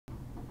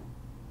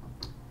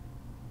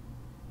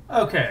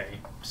Okay,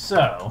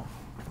 so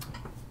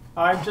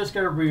I'm just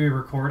going to be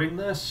recording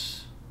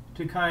this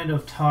to kind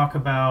of talk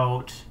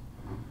about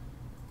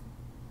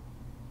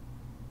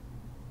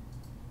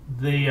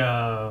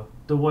the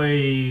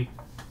way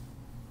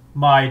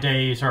my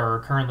days are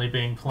currently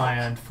being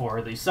planned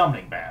for the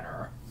summoning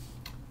banner.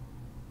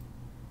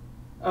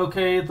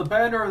 Okay, the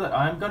banner that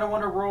I'm going to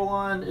want to roll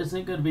on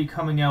isn't going to be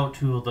coming out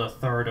till the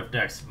 3rd of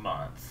next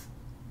month.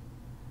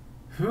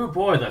 Whew,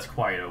 boy, that's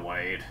quite a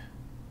wait.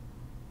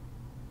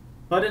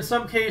 But in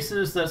some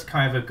cases, that's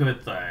kind of a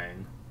good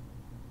thing.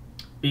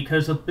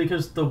 Because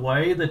the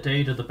way the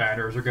date of the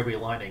banners are going to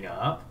be lining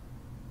up,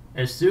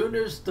 as soon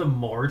as the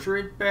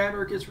Mordred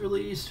banner gets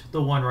released,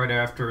 the one right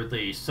after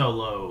the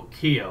solo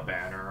Kyo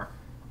banner,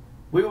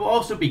 we will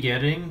also be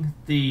getting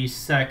the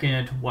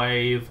second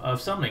wave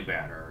of summoning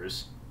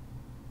banners.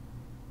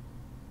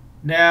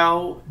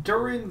 Now,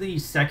 during the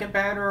second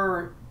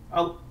banner,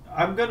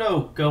 I'm going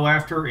to go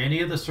after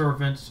any of the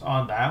servants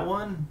on that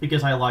one,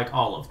 because I like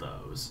all of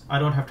those. I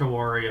don't have to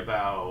worry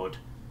about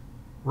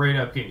Raid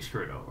Up getting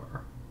screwed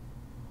over.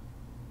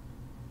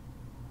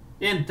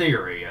 In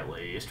theory, at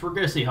least. We're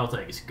going to see how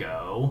things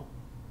go.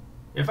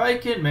 If I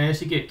can manage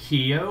to get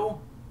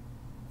Kyo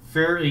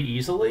fairly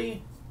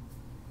easily,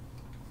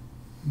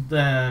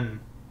 then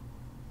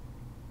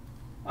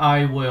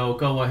I will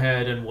go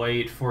ahead and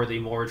wait for the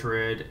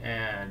Mordred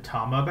and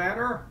Tama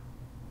banner,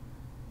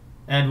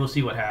 and we'll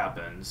see what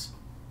happens.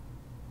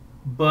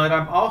 But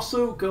I'm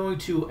also going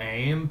to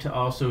aim to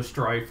also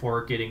strive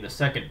for getting the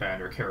second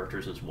banner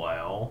characters as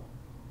well,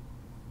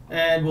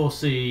 and we'll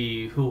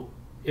see who,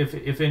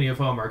 if any of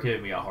them are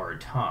giving me a hard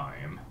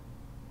time.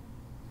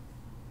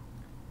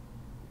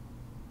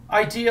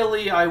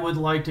 Ideally, I would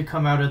like to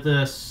come out of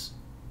this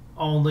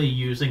only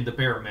using the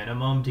bare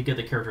minimum to get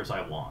the characters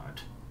I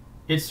want.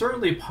 It's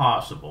certainly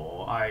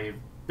possible. I've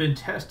been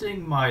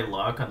testing my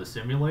luck on the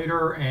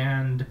simulator,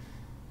 and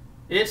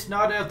it's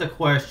not out of the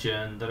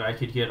question that I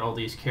could get all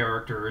these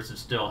characters and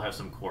still have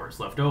some cores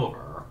left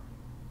over.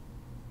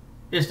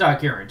 It's not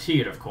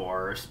guaranteed, of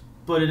course,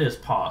 but it is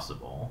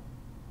possible.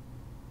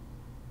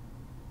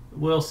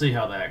 We'll see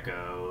how that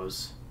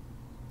goes.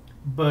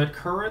 But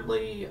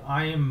currently,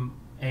 I am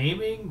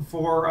aiming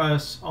for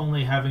us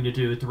only having to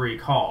do 3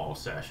 call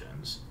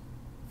sessions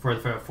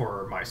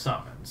for my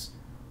summons.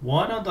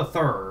 One on the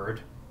 3rd,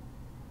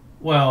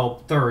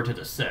 well, 3rd to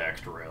the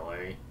 6th,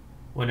 really,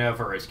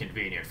 whenever it's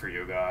convenient for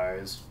you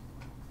guys.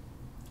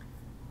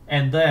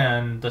 And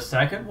then the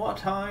second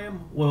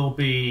time will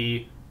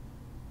be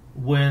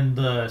when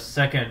the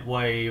second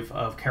wave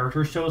of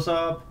characters shows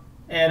up,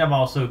 and I'm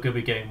also going to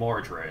be getting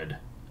Mordred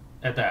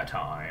at that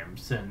time,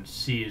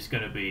 since she's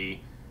going to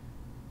be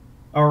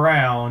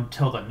around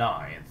till the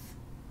 9th.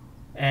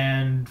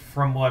 And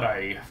from what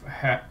I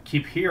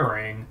keep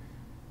hearing,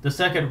 the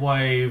second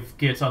wave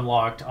gets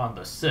unlocked on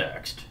the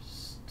 6th,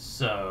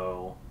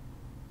 so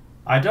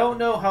I don't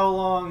know how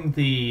long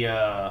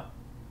the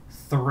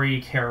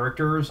 3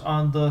 characters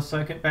on the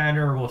second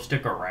banner will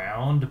stick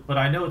around, but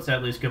I know it's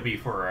at least going to be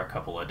for a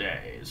couple of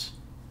days.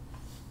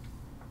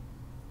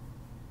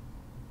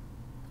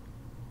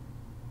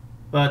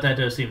 But that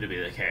does seem to be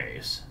the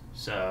case,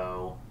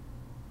 so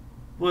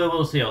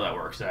we'll see how that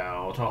works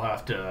out. I'll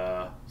have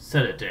to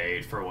set a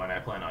date for when I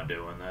plan on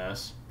doing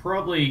this.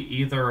 Probably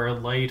either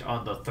late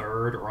on the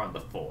 3rd or on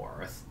the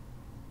 4th.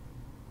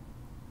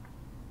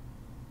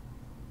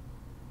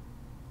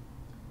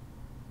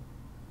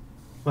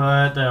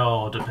 But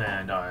that'll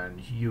depend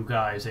on you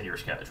guys and your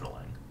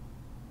scheduling.